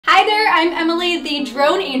I'm Emily, the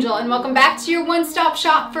drone angel, and welcome back to your one-stop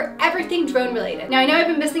shop for everything drone related. Now I know I've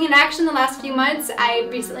been missing in action the last few months. I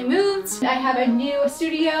recently moved. I have a new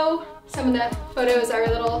studio. Some of the photos are a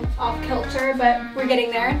little off kilter, but we're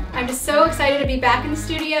getting there. I'm just so excited to be back in the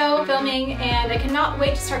studio filming, and I cannot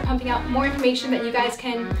wait to start pumping out more information that you guys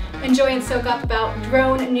can enjoy and soak up about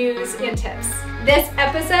drone news and tips. This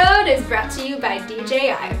episode is brought to you by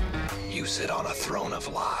DJI. You sit on a throne of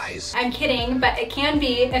lies. I'm kidding, but it can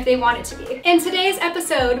be if they want it to be. In today's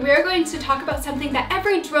episode, we are going to talk about something that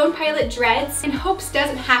every drone pilot dreads and hopes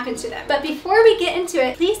doesn't happen to them. But before we get into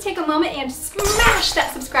it, please take a moment and smash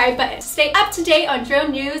that subscribe button to stay up to date on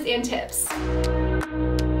drone news and tips.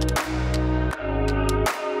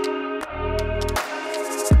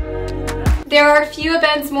 There are few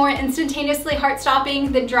events more instantaneously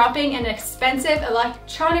heart-stopping than dropping an expensive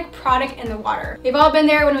electronic product in the water. We've all been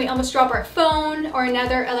there when we almost drop our phone or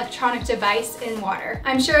another electronic device in water.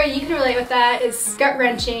 I'm sure you can relate with that. It's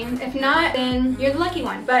gut-wrenching. If not, then you're the lucky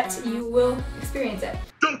one, but you will experience it.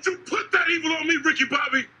 Don't you put that evil on me, Ricky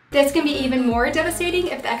Bobby! This can be even more devastating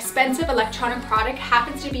if the expensive electronic product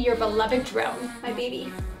happens to be your beloved drone, my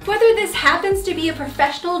baby. Whether this happens to be a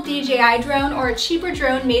professional DJI drone or a cheaper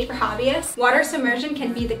drone made for hobbyists, water submersion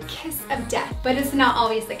can be the kiss of death, but it's not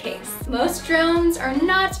always the case. Most drones are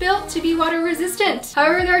not built to be water resistant.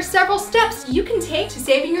 However, there are several steps you can take to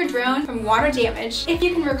saving your drone from water damage if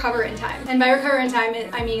you can recover in time. And by recover in time,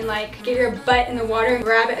 I mean like get your butt in the water and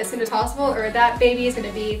grab it as soon as possible, or that baby is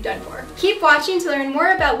gonna be done for. Keep watching to learn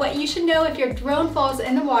more about what you should know if your drone falls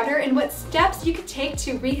in the water and what steps you could take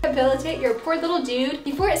to rehabilitate your poor little dude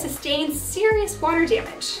before it sustains serious water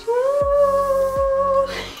damage. Ooh.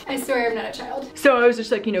 I swear I'm not a child. So I was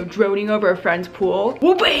just like, droning over a friend's pool.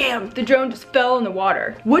 Well, bam! The drone just fell in the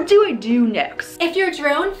water. What do I do next? If your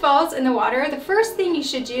drone falls in the water, the first thing you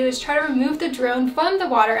should do is try to remove the drone from the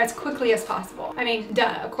water as quickly as possible. I mean,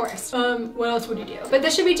 duh, of course. What else would you do? But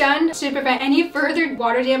this should be done to prevent any further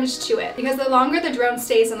water damage to it, because the longer the drone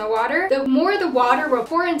stays in the water, the more the water will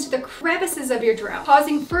pour into the crevices of your drone,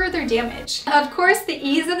 causing further damage. Of course, the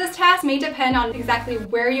ease of this task may depend on exactly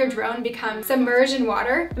where your drone becomes submerged in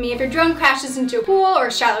water. I mean, if your drone crashes into a pool or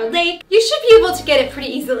a shallow lake, you should be able to get it pretty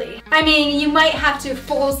easily. I mean, you might have to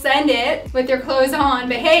full send it with your clothes on,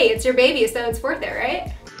 but hey, it's your baby, so it's worth it,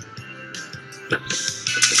 right?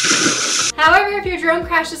 However, if your drone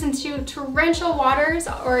crashes into torrential waters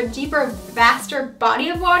or a deeper, vaster body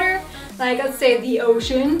of water, like let's say the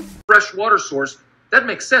ocean. Fresh water source, that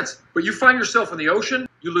makes sense. But you find yourself in the ocean,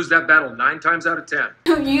 you lose that battle 9 times out of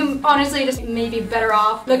 10. You honestly just may be better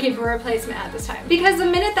off looking for a replacement at this time. Because the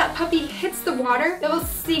minute that puppy hits the water, it will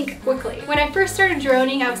sink quickly. When I first started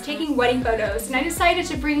droning, I was taking wedding photos, and I decided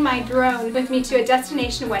to bring my drone with me to a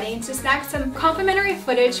destination wedding to snag some complimentary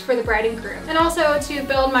footage for the bride and groom, and also to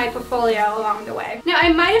build my portfolio along the way. Now,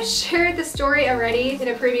 I might have shared the story already in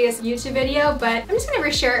a previous YouTube video, but I'm just gonna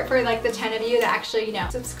reshare it for like the 10 of you that actually,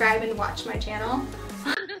 subscribe and watch my channel.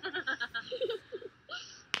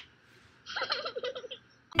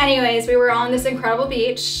 Anyways, we were on this incredible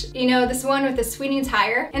beach, this one with the swinging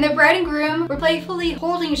tire, and the bride and groom were playfully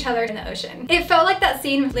holding each other in the ocean. It felt like that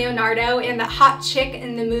scene with Leonardo and the hot chick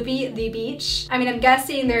in the movie The Beach. I mean, I'm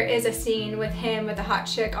guessing there is a scene with him with the hot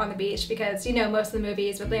chick on the beach because, most of the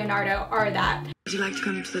movies with Leonardo are that. Would you like to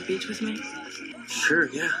come to the beach with me? Sure,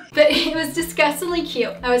 yeah. But it was disgustingly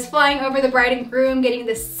cute. I was flying over the bride and groom getting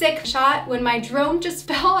this sick shot when my drone just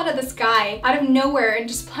fell out of the sky, out of nowhere, and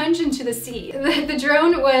just plunged into the sea. The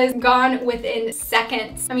drone was gone within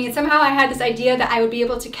seconds. I mean, somehow I had this idea that I would be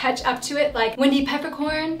able to catch up to it like Wendy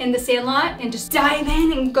Peppercorn in The Sandlot and just dive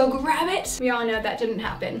in and go grab it. We all know that didn't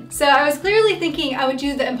happen. So I was clearly thinking I would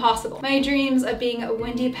do the impossible. My dreams of being a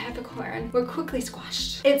Wendy Peppercorn were quickly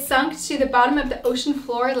squashed. It sunk to the bottom of the ocean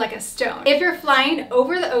floor like a stone. If you're flying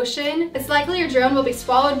over the ocean, it's likely your drone will be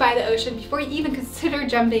swallowed by the ocean before you even consider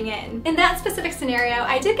jumping in. In that specific scenario,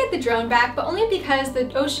 I did get the drone back, but only because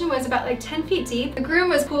the ocean was about like 10 feet deep. The groom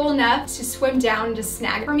was cool enough to swim down and just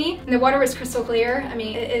snag it for me, and the water was crystal clear. I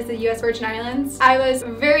mean, it is the US Virgin Islands. I was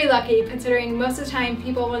very lucky considering most of the time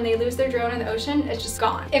people, when they lose their drone in the ocean, it's just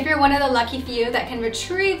gone. If you're one of the lucky few that can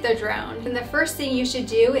retrieve the drone, then the first thing you should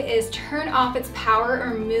do is turn off its power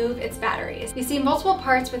or remove its batteries. You see, multiple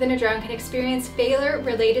parts within a drone can experience failure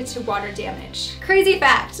related to water damage. Crazy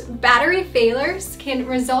fact, battery failures can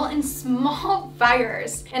result in small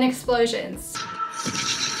fires and explosions.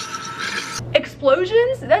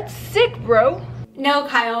 Explosions? That's sick, bro. No,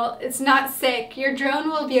 Kyle, it's not sick. Your drone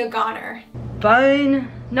will be a goner. Fine,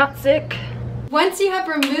 not sick. Once you have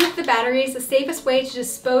removed the batteries, the safest way to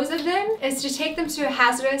dispose of them is to take them to a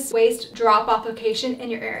hazardous waste drop-off location in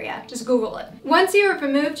your area. Just Google it. Once you have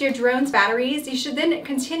removed your drone's batteries, you should then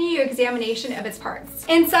continue your examination of its parts.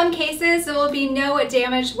 In some cases, there will be no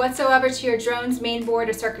damage whatsoever to your drone's main board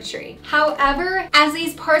or circuitry. However, as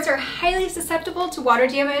these parts are highly susceptible to water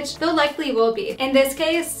damage, there likely will be. In this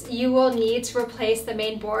case, you will need to replace the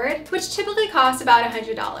main board, which typically costs about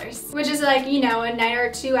 $100, which is like, you know, a night or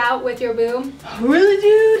two out with your boo. Really,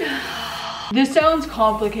 dude? This sounds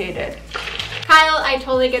complicated. Kyle, I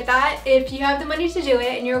totally get that. If you have the money to do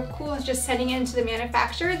it and you're cool with just sending it into the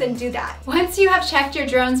manufacturer, then do that. Once you have checked your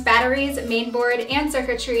drone's batteries, main board, and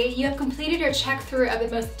circuitry, you have completed your check through of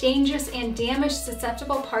the most dangerous and damage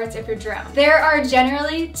susceptible parts of your drone. There are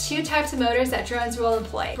generally two types of motors that drones will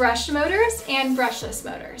employ: brushed motors and brushless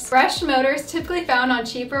motors. Brushed motors, typically found on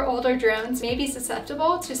cheaper, older drones, may be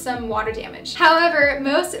susceptible to some water damage. However,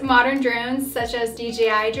 most modern drones, such as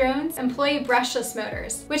DJI drones, employ brushless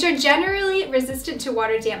motors, which are generally resistant to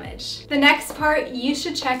water damage. The next part you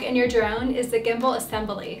should check in your drone is the gimbal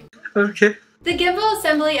assembly. Okay. The gimbal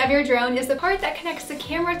assembly of your drone is the part that connects the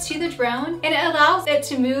camera to the drone, and it allows it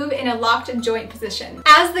to move in a locked joint position.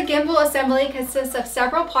 As the gimbal assembly consists of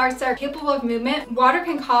several parts that are capable of movement, water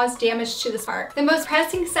can cause damage to this part. The most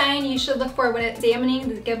pressing sign you should look for when examining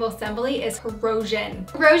the gimbal assembly is corrosion.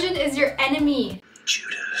 Corrosion is your enemy.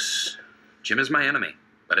 Judas. Jim is my enemy.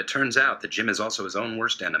 But it turns out that Jim is also his own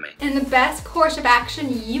worst enemy. And the best course of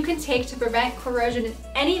action you can take to prevent corrosion in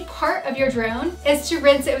any part of your drone is to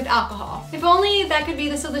rinse it with alcohol. If only that could be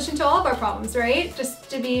the solution to all of our problems, right? Just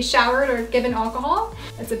to be showered or given alcohol?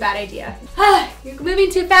 That's a bad idea. You're moving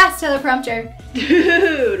too fast, teleprompter.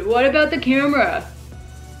 Dude, what about the camera?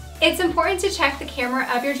 It's important to check the camera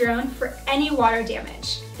of your drone for any water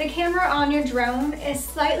damage. The camera on your drone is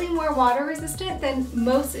slightly more water resistant than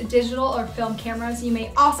most digital or film cameras you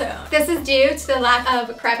may also own. This is due to the lack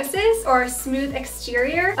of crevices or smooth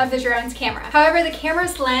exterior of the drone's camera. However, the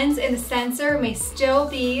camera's lens and the sensor may still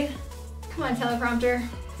be... Come on, teleprompter,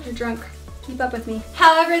 you're drunk. Keep up with me.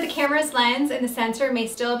 However, the camera's lens and the sensor may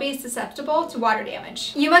still be susceptible to water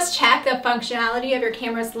damage. You must check the functionality of your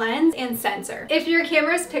camera's lens and sensor. If your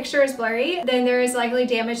camera's picture is blurry, then there is likely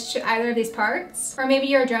damage to either of these parts. Or maybe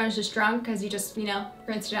your drone is just drunk because you just, you know,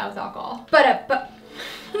 rinsed it out with alcohol. But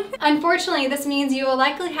unfortunately, this means you will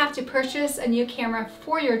likely have to purchase a new camera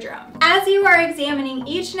for your drone. As you are examining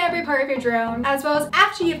each and every part of your drone, as well as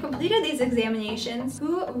after you've completed these examinations,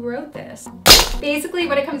 who wrote this? Basically,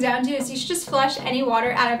 what it comes down to is you should just flush any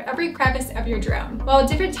water out of every crevice of your drone. While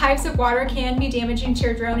different types of water can be damaging to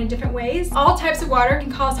your drone in different ways, all types of water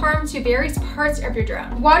can cause harm to various parts of your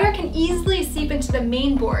drone. Water can easily seep into the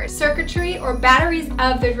main board, circuitry, or batteries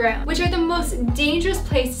of the drone, which are the most dangerous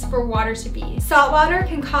places for water to be. Salt water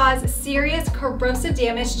can cause serious corrosive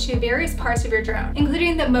damage to various parts of your drone,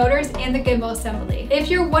 including the motors and the gimbal assembly. If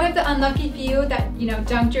you're one of the unlucky few that, you know,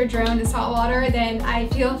 dunked your drone in salt water, then I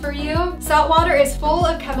feel for you. Salt water is full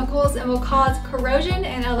of chemicals and will cause corrosion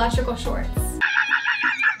and electrical shorts.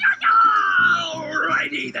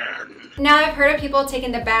 Alrighty then. Now I've heard of people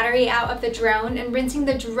taking the battery out of the drone and rinsing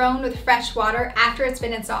the drone with fresh water after it's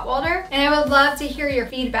been in salt water. And I would love to hear your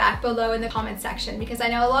feedback below in the comment section, because I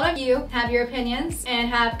know a lot of you have your opinions and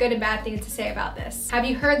have good and bad things to say about this. Have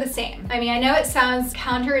you heard the same? I mean, I know it sounds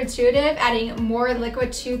counterintuitive adding more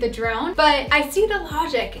liquid to the drone, but I see the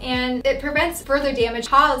logic, and it prevents further damage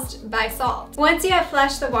caused by salt. Once you have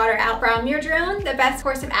flushed the water out from your drone, the best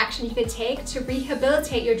course of action you could take to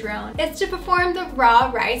rehabilitate your drone is to perform the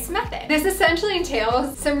raw rice method. This essentially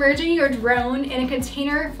entails submerging your drone in a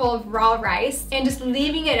container full of raw rice and just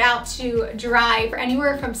leaving it out to dry for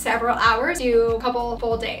anywhere from several hours to a couple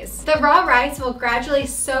full days. The raw rice will gradually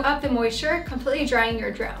soak up the moisture, completely drying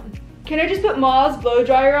your drone. Can I just put Ma's blow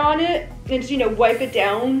dryer on it and just, you know, wipe it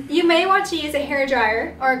down? You may want to use a hair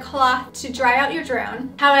dryer or a cloth to dry out your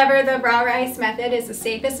drone. However, the raw rice method is the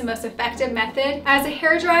safest and most effective method, as a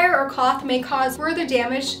hair dryer or cloth may cause further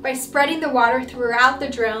damage by spreading the water throughout the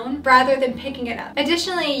drone rather than picking it up.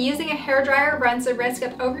 Additionally, using a hair dryer runs the risk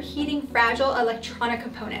of overheating fragile electronic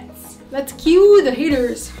components. Let's cue the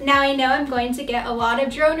haters. Now I know I'm going to get a lot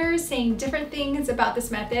of droners saying different things about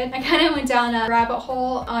this method. I kind of went down a rabbit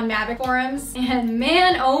hole on Mavic forums, and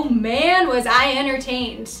man, oh man, man, was I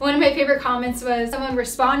entertained. One of my favorite comments was someone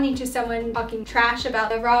responding to someone talking trash about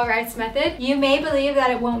the raw rice method. You may believe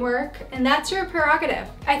that it won't work, and that's your prerogative.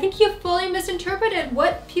 I think you fully misinterpreted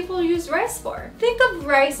what people use rice for. Think of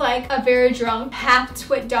rice like a very drunk,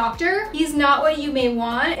 half-twit doctor. He's not what you may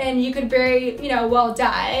want, and you could very, well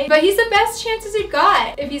die, but he's the best chances you've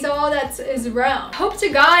got if he's all that is wrong. Hope to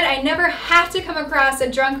God I never have to come across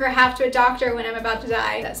a drunk or half-twit doctor when I'm about to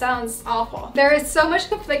die. That sounds awful. There is so much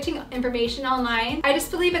conflicting information online. I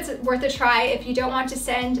just believe it's worth a try if you don't want to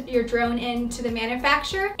send your drone into the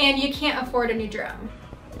manufacturer and you can't afford a new drone.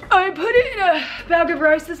 I put it in a bag of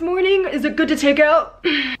rice this morning. Is it good to take out?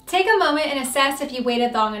 Take a moment and assess if you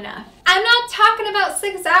waited long enough. I'm not talking about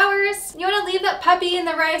 6 hours. You want to leave that puppy in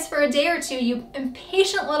the rice for a day or two, you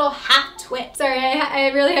impatient little half-twit. Sorry, I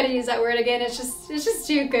really had to use that word again. It's just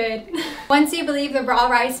too good. Once you believe the raw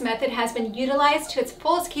rice method has been utilized to its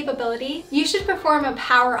fullest capability, you should perform a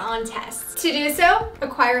power on test. To do so,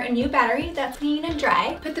 acquire a new battery that's clean and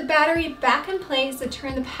dry. Put the battery back in place to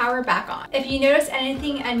turn the power back on. If you notice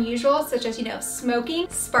anything unusual, such as, smoking,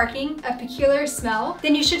 sparking, a peculiar smell,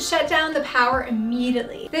 then you should shut down the power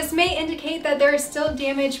immediately. This may indicate that there is still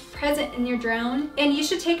damage present in your drone, and you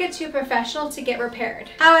should take it to a professional to get repaired.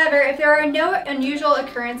 However, if there are no unusual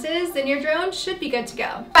occurrences, then your drone should be good to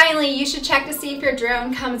go. Finally, you should check to see if your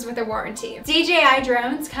drone comes with a warranty. DJI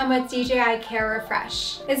drones come with DJI Care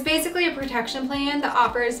Refresh. It's basically a protection plan that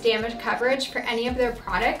offers damage coverage for any of their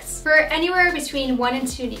products for anywhere between 1 and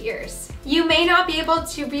 2 years. You may not be able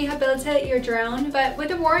to rehabilitate your drone, but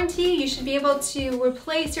with a warranty, you should be able to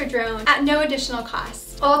replace your drone at no additional cost.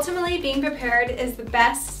 Ultimately, being prepared is the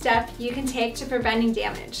best step you can take to preventing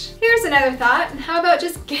damage. Here's another thought. How about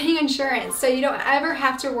just getting insurance so you don't ever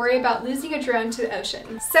have to worry about losing a drone to the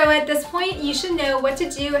ocean? So at this point, you should know what to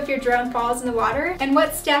do if your drone falls in the water and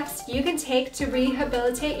what steps you can take to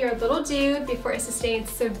rehabilitate your little dude before it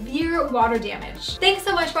sustains severe water damage. Thanks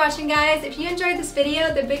so much for watching, guys. If you enjoyed this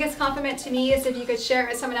video, the biggest compliment to me is if you could share it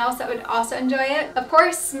with someone else that would also enjoy it. Of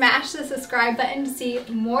course, smash the subscribe button to see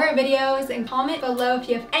more videos and comment below if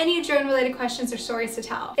you have any drone related questions or stories to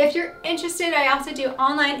tell. If you're interested, I also do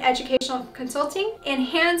online educational consulting and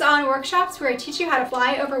hands-on workshops where I teach you how to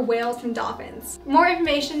fly over whales and dolphins. More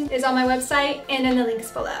information is on my website and in the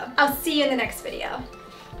links below. I'll see you in the next video.